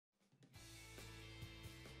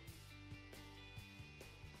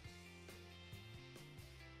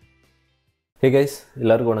Hey guys,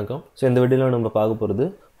 எல்லாருக்கும் வணக்கம். So இந்த வீடியோவில் நம்ம பார்க்க போகிறது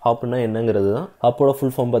ஹாப்னா என்னங்கிறது தான். ஹாப்போட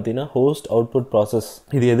ஃபுல் ஃபார்ம் பார்த்தீங்கன்னா ஹோஸ்ட் அவுட்புட் ப்ராசஸ்.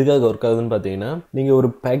 இது எதுக்காக ஒர்க் ஆகுதுன்னு பார்த்தீங்கன்னா, நீங்கள் ஒரு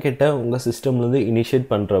பேக்கெட்டை உங்கள் சிஸ்டம்லேருந்து இனிஷியேட்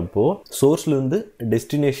பண்ணுறப்போ சோர்ஸ்லேருந்து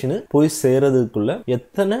டெஸ்டினேஷனு போய் சேரதுக்குள்ள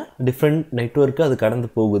எத்தனை டிஃப்ரெண்ட் நெட்வொர்க்கு அது கடந்து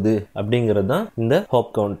போகுது அப்படிங்கிறது தான் இந்த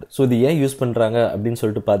ஹாப் கவுண்ட். ஸோ இது ஏன் யூஸ் பண்ணுறாங்க அப்படின்னு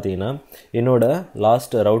சொல்லிட்டு பார்த்தீங்கன்னா, என்னோட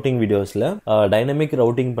லாஸ்ட் ரவுட்டிங் வீடியோஸில் டைனமிக்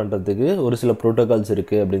ரவுட்டிங் பண்ணுறதுக்கு ஒரு சில ப்ரோட்டோகால்ஸ்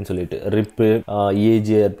இருக்குது அப்படின்னு சொல்லிட்டு ரிப்பு,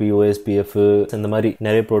 ஏஜிஆர்பி, ஓஎஸ்பிஎஃப் இந்த மாதிரி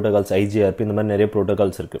நிறைய ப்ரோட்டோகால்ஸ், ஐஜிஆர்பி இந்த மாதிரி நிறைய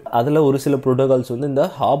ப்ரோட்டோகால்ஸ் இருக்கு. அதுல ஒரு சில புரோட்டோகால்ஸ் வந்து இந்த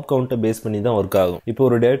ஹாப் கவுண்ட்டை பேஸ் பண்ணி தான் ஒர்க் ஆகும். இப்போ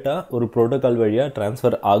ஒரு டேட்டா ஒரு புரோட்டோகால் வழியா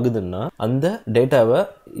டிரான்ஸ்ஃபர் ஆகுதுன்னா அந்த டேட்டாவை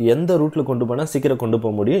எந்த ரூட்ல கொண்டு போனா சீக்கிரம் கொண்டு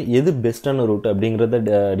போக முடியும், எது பெஸ்டான ரூட்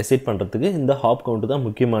அப்படிங்கறத டிசைட் பண்றதுக்கு இந்த ஹாப் கவுண்ட் தான்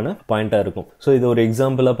முக்கியமான பாயிண்டா இருக்கும். ஸோ இது ஒரு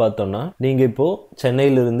எக்ஸாம்பிளா பார்த்தோம்னா, நீங்க இப்போ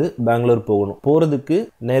சென்னையில இருந்து பெங்களூர் போறதுக்கு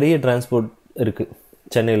நிறைய டிரான்ஸ்போர்ட் இருக்கு.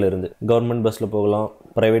 சென்னையில இருந்து கவர்மெண்ட் பஸ்ல போகலாம்,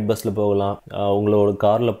 பிரைவேட் பஸ்ல போகலாம், உங்களோட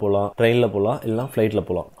கார்ல போகலாம், ட்ரெயின்ல போகலாம், இல்லை ஃபிளைட்ல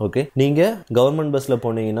போகலாம். ஓகே, நீங்க கவர்மெண்ட் பஸ்ல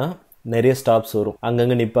போனீங்கன்னா நிறைய ஸ்டாப்ஸ் வரும்,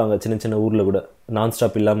 அங்கங்க நிற்பாங்க. சின்ன சின்ன ஊர்ல கூட நான்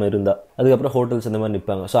ஸ்டாப் இல்லாமல் இருந்தா அதுக்கப்புறம் ஹோட்டல்ஸ் இந்த மாதிரி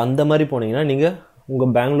நிற்பாங்க. ஸோ அந்த மாதிரி போனீங்கன்னா நீங்க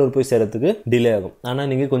உங்க பெங்களூர் போய் சேரத்துக்கு டிலே ஆகும்.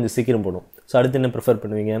 ஆனால் நீங்க கொஞ்சம் சீக்கிரம் போகணும். ஸோ அடுத்து என்ன ப்ரிஃபர்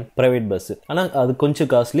பண்ணுவீங்க? Private bus. ஆனால் அது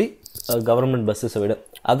கொஞ்சம் காஸ்ட்லி கவர்மெண்ட் பஸ்ஸை விட.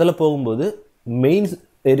 அதில் போகும்போது மெயின்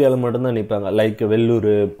ஏரியாவில் மட்டும்தான் நிற்பாங்க. லைக்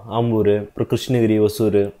வெள்ளூர், ஆம்பூர், அப்புறம் கிருஷ்ணகிரி,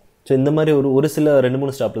 ஒசூர். ஸோ இந்த மாதிரி ஒரு சில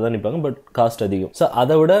 2-3 ஸ்டாப்பில் தான் நிற்பாங்க. பட் காஸ்ட் அதிகம். ஸோ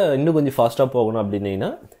அதை விட இன்னும் கொஞ்சம் ஃபாஸ்ட்டாக போகணும் அப்படின்னீங்கன்னா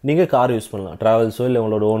நீங்கள் கார் யூஸ் பண்ணலாம். ட்ராவல்ஸோ இல்லை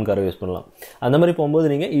உங்களோட ஓன் காரை யூஸ் பண்ணலாம். அந்த மாதிரி போகும்போது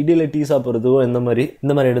நீங்கள் இடியில் டீ சாப்பிட்றதோ இந்த மாதிரி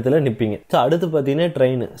இடத்துல நிற்பீங்க. ஸோ அடுத்து பார்த்தீங்கன்னா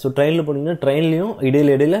ட்ரெயின். ஸோ ட்ரெயினில் போனீங்கன்னா ட்ரெயின்லையும்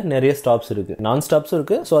இடையில நிறைய ஸ்டாப்ஸ் இருக்குது, நான் ஸ்டாப்ஸும்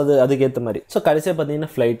இருக்குது. ஸோ அதுக்கேற்ற மாதிரி. ஸோ கடைசியாக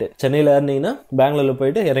பார்த்தீங்கன்னா ஃப்ளைட்டு. சென்னையில் ஏறினீங்கன்னா பெங்களூரில்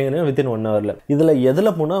போயிட்டு இறங்கினா வித்தின் 1 ஹவரில். இதில்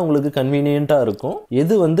எதில் போனால் உங்களுக்கு கன்வீனியண்ட்டாக இருக்கும்,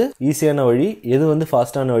 எது வந்து ஈஸியான வழி, எது வந்து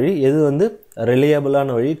ஃபாஸ்டான வழி, எது வந்து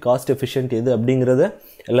ரிலையபிளான வழி, காஸ்ட் எஃபிஷியன்ட் எது அப்படிங்கிறத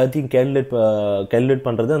எல்லாத்தையும் கேல்குலேட்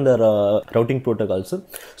பண்ணுறது அந்த ரவுட்டிங் ப்ரோட்டோகால்ஸு.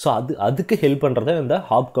 ஸோ அதுக்கு ஹெல்ப் பண்ணுறது இந்த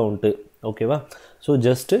ஹாப் கவுண்ட்டு. ஓகேவா? ஸோ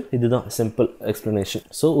ஜஸ்ட்டு இதுதான் சிம்பிள் எக்ஸ்ப்ளனேஷன்.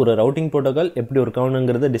 ஸோ ஒரு ரவுட்டிங் ப்ரோட்டோகால் எப்படி ஒரு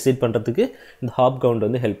கவுண்டுங்கிறத டிசைட் பண்ணுறதுக்கு இந்த ஹாப் கவுண்ட்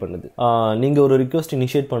வந்து ஹெல்ப் பண்ணுது. நீங்கள் ஒரு ரிக்வெஸ்ட்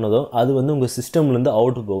இனிஷியேட் பண்ணதோ அது வந்து உங்கள் சிஸ்டம்லேருந்து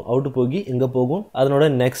அவுட்டு போகி எங்கே போகும், அதனோட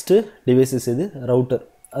நெக்ஸ்ட்டு டிவைசஸ் எது, ரவுட்டர்,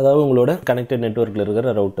 அதாவது உங்களோட கனெக்டட் நெட்வொர்க்கில்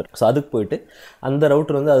இருக்கிற ரவுட்டர். ஸோ அதுக்கு போயிட்டு அந்த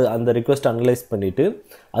ரவுட்டர் வந்து அந்த ரிக்வெஸ்ட் அனலைஸ் பண்ணிவிட்டு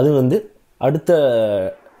அது வந்து அடுத்த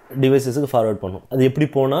டிவைசஸுக்கு ஃபார்வர்ட் பண்ணும். அது எப்படி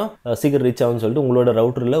போனால் சீக்கிரம் ரீச் ஆகும்னு சொல்லிட்டு உங்களோட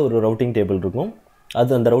ரவுட்டரில் ஒரு ரவுட்டிங் டேபிள் இருக்கும்.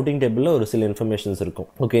 அது அந்த ரவுட்டிங் டேபிளில் ஒரு சில இன்ஃபர்மேஷன்ஸ் இருக்கும்.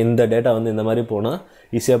 ஓகே, இந்த டேட்டா வந்து இந்த மாதிரி போனால்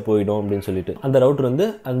ஈஸியாக போயிடும் அப்படின்னு சொல்லிட்டு அந்த ரவுட்டர் வந்து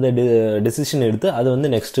அந்த டெசிஷன் எடுத்து அது வந்து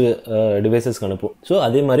நெக்ஸ்ட்டு டிவைசஸ்க்கு அனுப்பும். ஸோ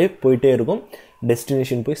அதே மாதிரி போயிட்டே இருக்கும்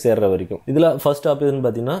டெஸ்டினேஷன் போய் சேர்ற வரைக்கும். இதில் ஃபர்ஸ்ட் ஹாப் எதுன்னு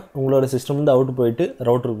பார்த்தீங்கன்னா, உங்களோட சிஸ்டம் வந்து அவுட் போயிட்டு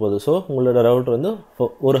ரவுட்டருக்கு போகுது. ஸோ உங்களோட ரவுட்டர் வந்து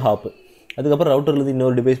ஒரு ஹாப்பு. அதுக்கப்புறம் ரவுட்டர்லேருந்து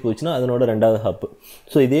இன்னொரு டிவைஸ் போச்சுன்னா அதனோட 2வது ஹாப்பு.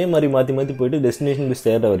 ஸோ இதே மாதிரி மாற்றி போயிட்டு டெஸ்டினேஷன் போய்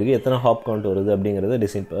சேர்ற வரைக்கும் எத்தனை ஹாப் கவுண்ட் வருது அப்படிங்கிறத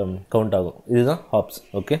கவுண்ட் ஆகும். இதுதான் ஹாப்ஸ்.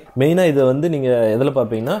 ஓகே, மெயினாக இதை வந்து நீங்கள் எதில்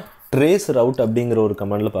பார்ப்பீங்கன்னா, ட்ரேஸ் ரவுட் அப்படிங்கிற ஒரு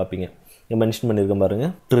கமாண்டில் பார்ப்பீங்க. மென்ஷன் பண்ணியிருக்கேன்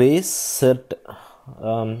பாருங்கள், ட்ரேஸ் செட்.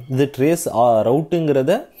 இது ட்ரேஸ்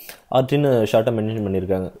ரவுட்டுங்கிறத ஆர்டின்னு ஷார்ட்டாக மென்ஷன்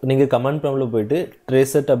பண்ணியிருக்காங்க. நீங்கள் கமாண்ட் ப்ராம்ப்டில் போயிட்டு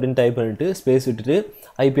ட்ரேசெட் அப்படின்னு டைப் பண்ணிவிட்டு ஸ்பேஸ் விட்டுட்டு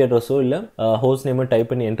ஐபி அட்ரஸோ இல்லை ஹோஸ்ட் நேமோ டைப்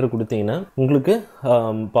பண்ணி என்ட்ரு கொடுத்தீங்கன்னா உங்களுக்கு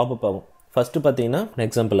பாப்பப் ஆகும். ஃபஸ்ட்டு பார்த்தீங்கன்னா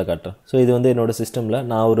எக்ஸாம்பிளில் காட்டுறேன். ஸோ இது வந்து என்னோட சிஸ்டமில்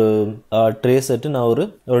நான் ஒரு ட்ரேசெட்டு நான் ஒரு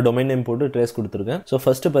டொமைன் நேம் போட்டு ட்ரேஸ் கொடுத்துருக்கேன். ஸோ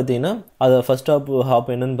ஃபஸ்ட்டு பார்த்தீங்கன்னா அதை ஃபஸ்ட்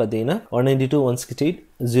ஹாப் என்னன்னு பார்த்தீங்கன்னா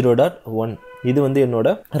 192.168.0.1. இது வந்து என்னோட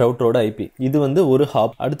ரவுட்டரோட ஐபி. இது வந்து ஒரு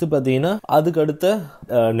ஹாப். அடுத்து பார்த்தீங்கன்னா அதுக்கு அடுத்த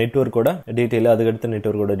நெட்வொர்க்கோட டீட்டெயில், அதுக்கடுத்த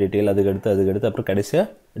நெட்வொர்க்கோட டீட்டெயில், அதுக்கடுத்து அப்புறம் கடைசியாக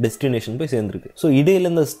டெஸ்டினேஷன் போய் சேர்ந்துருக்கு. ஸோ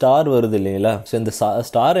இடையில இந்த ஸ்டார் வருது இல்லைங்களா? ஸோ இந்த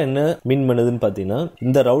ஸ்டார் என்ன மீன் பண்ணுதுன்னு பார்த்தீங்கன்னா,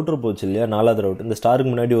 இந்த ரவுட்டர் போச்சு இல்லையா, 4வது ரவுட்டர், இந்த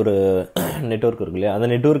ஸ்டாருக்கு முன்னாடி ஒரு நெட்வொர்க் இருக்கு இல்லையா, அந்த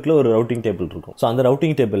நெட்வொர்க்கில் ஒரு ரவுட்டிங் டேபிள் இருக்கும். ஸோ அந்த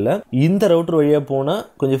ரவுட்டிங் டேபிளில் இந்த ரவுட்டர் வழியாக போனால்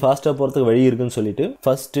கொஞ்சம் ஃபாஸ்ட்டாக போகிறதுக்கு வழி இருக்குன்னு சொல்லிட்டு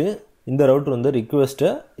ஃபஸ்ட்டு இந்த ரவுட்டர் வந்து ரிக்வெஸ்ட்டை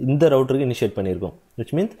இந்த ரவுட்டருக்கு இனிஷியேட் பண்ணியிருக்கோம்.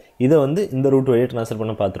 விச் மீன்ஸ் இதை வந்து இந்த ரூட் வழியாக ட்ரான்ஸ்ஃபர்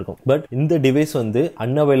பண்ண பார்த்துருக்கோம். பட் இந்த டிவைஸ் வந்து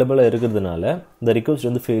அன்அவைலபிளாக இருக்கிறதுனால இந்த ரிக்வெஸ்ட்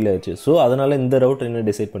வந்து ஃபெயில் ஆயிடுச்சு. ஸோ அதனால் இந்த ரவுட்டர் என்ன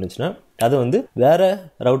டிசைட் பண்ணிச்சுன்னா அதை வந்து வேறு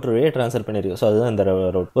ரவுட்டர் வழியாக ட்ரான்ஸ்ஃபர் பண்ணியிருக்கோம். ஸோ அதுதான் இந்த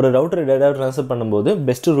ரவுட். ஒரு ரவுட்டர் டேட்டா ட்ரான்ஸ்ஃபர் பண்ணும்போது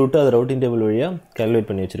பெஸ்ட் ரூட்டு அது ரவுட்டிங் டேபிள் வழியாக கால்குலேட்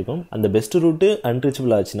பண்ணி வச்சிருக்கோம். அந்த பெஸ்ட் ரூட்டு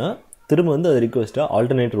அன்ரீச்சபிள் ஆச்சுன்னா திரும்ப வந்து அது ரிக்வெஸ்ட்டாக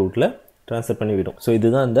ஆல்டர்னேட் ரூட்டில் ட்ரான்ஸ்ஃபர் பண்ணி விடும். ஸோ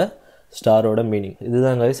இதுதான் இந்த ஸ்டாரோட மீனிங்.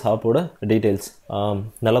 இதுதான் கைஸ் ஹாப்போட டீட்டெயில்ஸ்.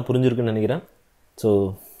 நல்லா புரிஞ்சிருக்குன்னு நினைக்கிறேன். ஸோ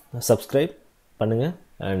சப்ஸ்கிரைப் பண்ணுங்கள்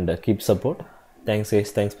and keep support. Thanks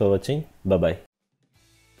guys, thanks for வாட்சிங். பை.